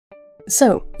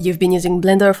So, you've been using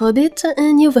Blender for a bit,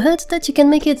 and you've heard that you can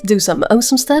make it do some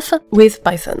awesome stuff with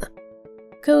Python.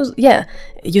 Cause, yeah,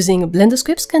 using Blender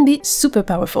scripts can be super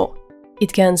powerful.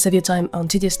 It can save you time on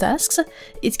tedious tasks,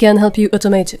 it can help you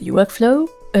automate your workflow,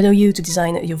 allow you to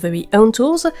design your very own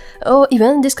tools, or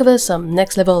even discover some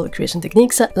next-level creation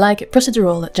techniques like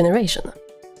procedural generation.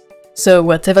 So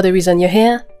whatever the reason you're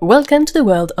here, welcome to the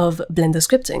world of Blender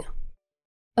scripting.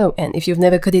 Oh, and if you've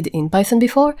never coded in Python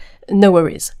before, no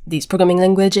worries. This programming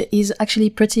language is actually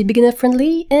pretty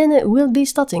beginner-friendly and will be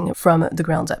starting from the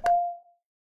ground up.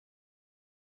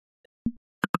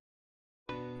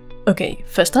 Okay,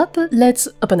 first up, let's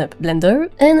open up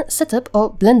Blender and set up our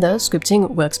Blender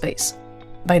scripting workspace.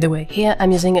 By the way, here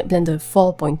I'm using Blender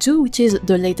 4.2, which is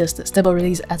the latest stable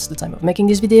release at the time of making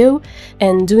this video,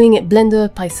 and doing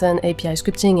Blender Python API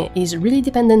scripting is really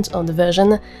dependent on the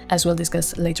version, as we'll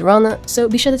discuss later on, so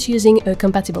be sure that you're using a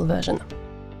compatible version.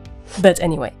 But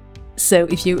anyway, so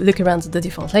if you look around the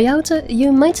default layout,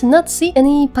 you might not see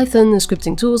any Python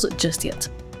scripting tools just yet.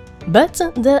 But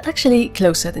they're actually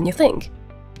closer than you think.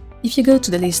 If you go to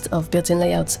the list of built-in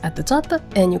layouts at the top,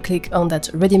 and you click on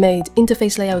that ready-made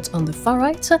interface layout on the far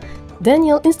right, then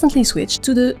you'll instantly switch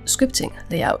to the scripting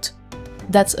layout.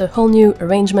 That's a whole new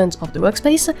arrangement of the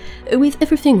workspace, with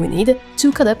everything we need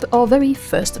to code up our very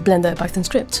first Blender Python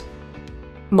script.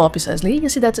 More precisely, you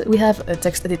see that we have a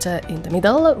text editor in the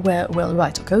middle, where we'll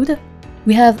write our code.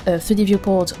 We have a 3D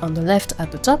viewport on the left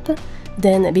at the top.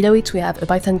 Then below it we have a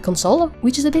Python console,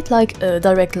 which is a bit like a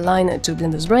direct line to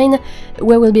Blender's brain,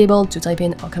 where we'll be able to type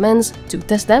in our commands to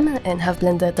test them and have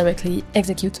Blender directly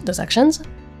execute those actions.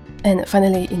 And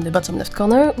finally, in the bottom left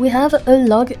corner, we have a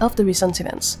log of the recent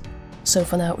events. So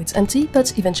for now it's empty,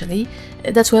 but eventually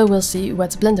that's where we'll see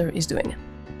what Blender is doing.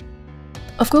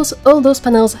 Of course, all those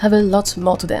panels have a lot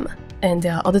more to them, and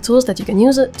there are other tools that you can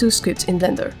use to script in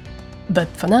Blender. But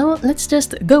for now, let's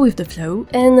just go with the flow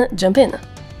and jump in.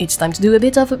 It's time to do a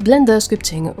bit of Blender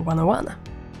Scripting 101.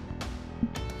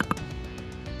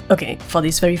 Okay, for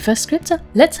this very first script,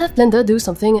 let's have Blender do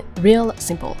something real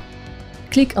simple.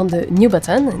 Click on the New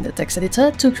button in the text editor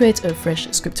to create a fresh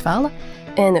script file,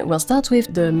 and we'll start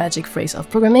with the magic phrase of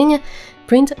programming,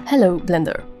 print hello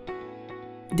Blender.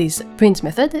 This print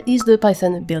method is the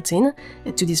Python built-in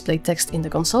to display text in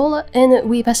the console, and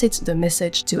we pass it the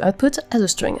message to output as a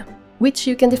string, which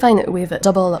you can define with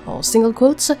double or single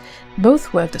quotes,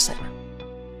 both work the same.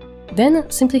 Then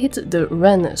simply hit the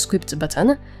Run Script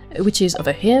button, which is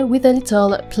over here with a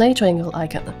little play triangle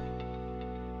icon.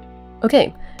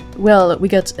 Okay, well, we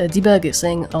got a debug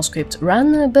saying our script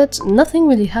ran, but nothing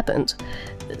really happened.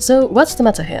 So what's the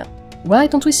matter here? Why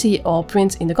don't we see our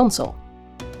print in the console?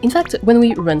 In fact, when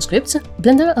we run scripts,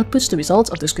 Blender outputs the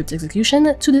result of the script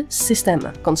execution to the System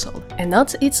console, and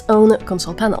not its own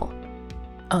console panel.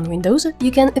 On Windows,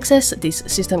 you can access this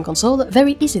System console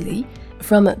very easily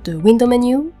from the Window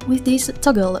menu with this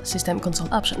Toggle System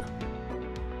console option.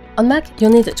 On Mac,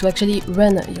 you'll need to actually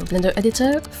run your Blender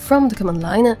editor from the command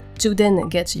line to then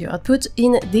get your output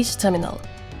in this terminal.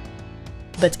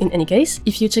 But in any case,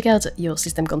 if you check out your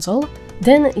System console,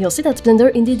 then you'll see that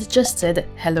Blender indeed just said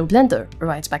 "Hello Blender"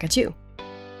 right back at you.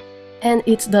 And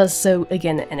it does so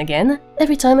again and again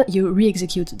every time you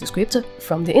re-execute the script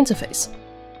from the interface.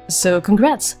 So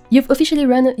congrats! You've officially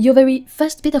run your very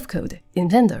first bit of code in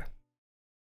Blender.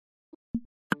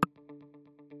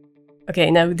 Okay,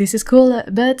 now this is cool,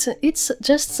 but it's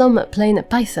just some plain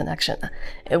Python action.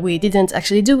 We didn't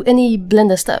actually do any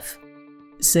Blender stuff.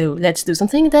 So let's do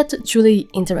something that truly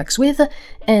interacts with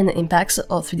and impacts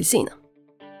our 3D scene.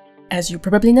 As you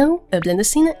probably know, a Blender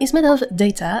scene is made of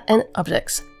data and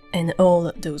objects. And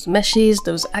all those meshes,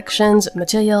 those actions,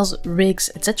 materials, rigs,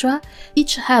 etc.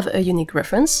 each have a unique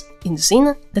reference in the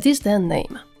scene that is their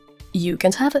name. You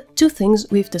can't have two things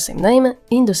with the same name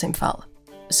in the same file.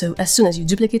 So as soon as you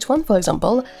duplicate one, for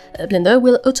example, Blender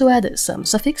will auto-add some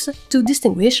suffix to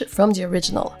distinguish from the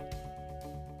original.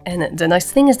 And the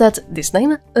nice thing is that this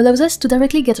name allows us to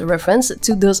directly get a reference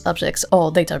to those objects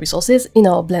or data resources in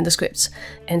our Blender scripts,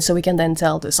 and so we can then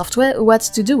tell the software what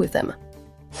to do with them.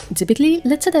 Typically,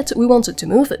 let's say that we want to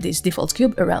move this default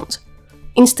cube around.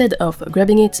 Instead of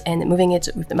grabbing it and moving it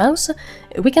with the mouse,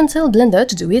 we can tell Blender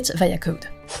to do it via code.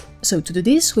 So to do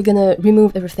this, we're gonna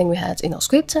remove everything we had in our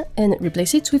script and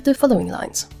replace it with the following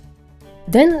lines.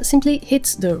 Then simply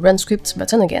hit the Run Script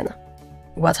button again.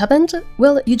 What happened?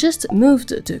 Well, you just moved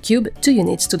the cube 2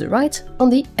 units to the right on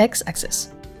the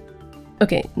x-axis.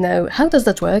 Okay, now how does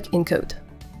that work in code?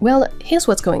 Well, here's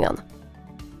what's going on.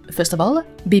 First of all,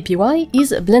 BPY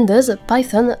is Blender's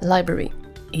Python library.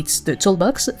 It's the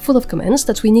toolbox full of commands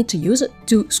that we need to use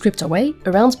to script our way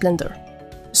around Blender.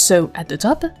 So at the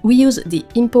top, we use the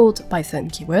import Python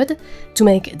keyword to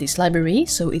make this library,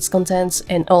 so its contents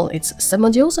and all its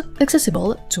submodules,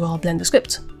 accessible to our Blender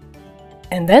script.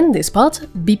 And then this part,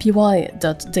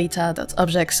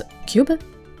 bpy.data.objects_cube,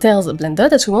 tells Blender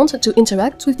that we want to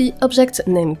interact with the object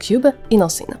named cube in our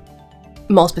scene.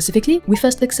 More specifically, we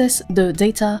first access the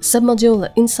data submodule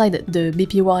inside the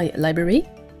bpy library,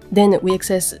 then we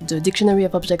access the dictionary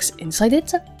of objects inside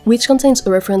it, which contains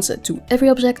a reference to every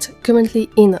object currently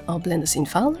in our Blender scene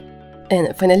file,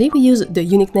 and finally we use the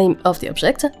unique name of the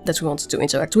object that we want to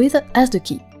interact with as the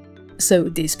key. So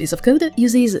this piece of code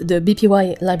uses the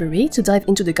bpy library to dive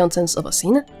into the contents of a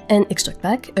scene and extract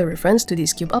back a reference to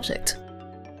this cube object.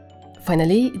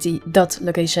 Finally, the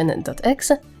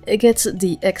 .location.x gets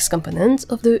the x component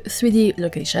of the 3D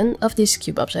location of this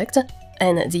cube object,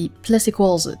 and the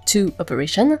 +=2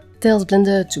 operation tells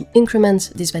Blender to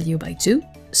increment this value by 2,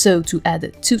 so to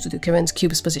add 2 to the current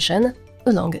cube's position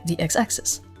along the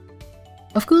x-axis.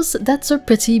 Of course, that's a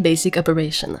pretty basic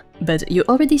operation, but you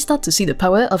already start to see the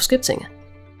power of scripting.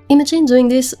 Imagine doing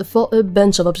this for a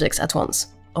bunch of objects at once,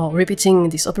 or repeating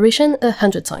this operation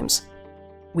 100 times.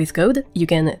 With code, you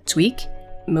can tweak,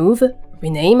 move,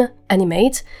 rename,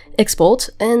 animate, export,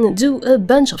 and do a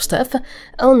bunch of stuff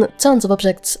on tons of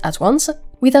objects at once,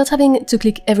 without having to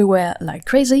click everywhere like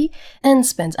crazy and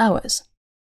spend hours.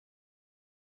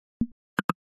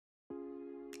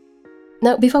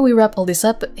 Now, before we wrap all this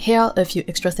up, here are a few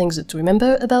extra things to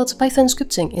remember about Python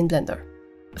scripting in Blender.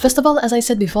 First of all, as I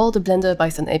said before, the Blender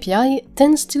Python API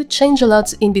tends to change a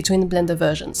lot in between Blender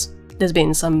versions. There's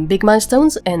been some big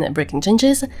milestones and breaking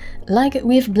changes, like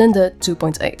with Blender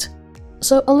 2.8.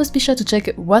 So always be sure to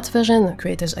check what version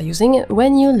creators are using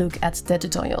when you look at their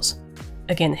tutorials.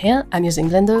 Again, here I'm using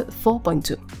Blender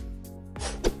 4.2.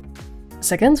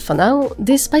 Second, for now,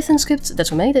 this Python script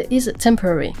that we made is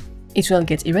temporary. It will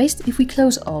get erased if we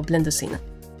close our Blender scene.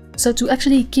 So to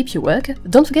actually keep your work,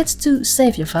 don't forget to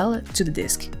save your file to the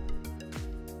disk.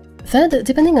 Third,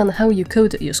 depending on how you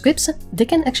code your scripts, they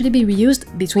can actually be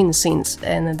reused between scenes,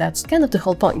 and that's kind of the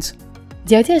whole point.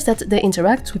 The idea is that they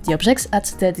interact with the objects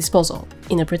at their disposal,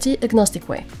 in a pretty agnostic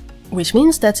way. Which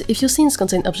means that if your scenes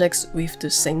contain objects with the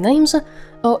same names,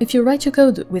 or if you write your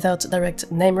code without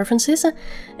direct name references,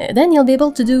 then you'll be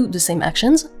able to do the same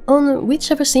actions on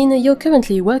whichever scene you're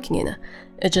currently working in,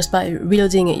 just by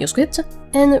reloading your script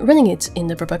and running it in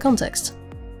the proper context.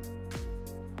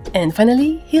 And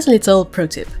finally, here's a little pro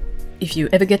tip. If you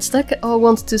ever get stuck or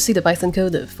want to see the Python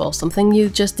code for something you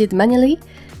just did manually,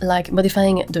 like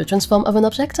modifying the transform of an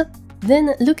object,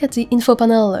 then look at the info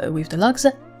panel with the logs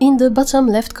in the bottom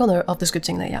left corner of the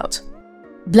scripting layout.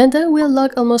 Blender will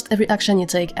log almost every action you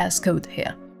take as code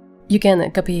here. You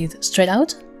can copy it straight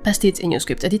out, paste it in your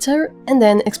script editor, and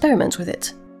then experiment with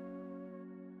it.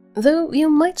 Though you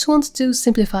might want to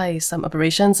simplify some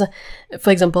operations, for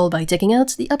example by taking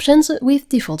out the options with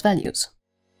default values.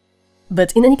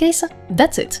 But in any case,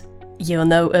 that's it. You're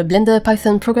now a Blender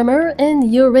Python programmer and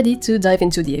you're ready to dive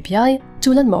into the API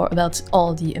to learn more about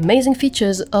all the amazing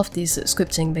features of this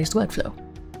scripting-based workflow.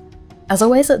 As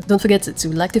always, don't forget to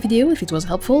like the video if it was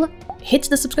helpful, hit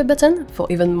the subscribe button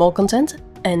for even more content,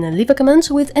 and leave a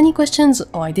comment with any questions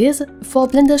or ideas for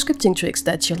Blender scripting tricks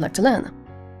that you'd like to learn.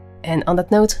 And on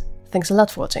that note, thanks a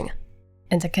lot for watching,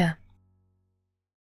 and take care.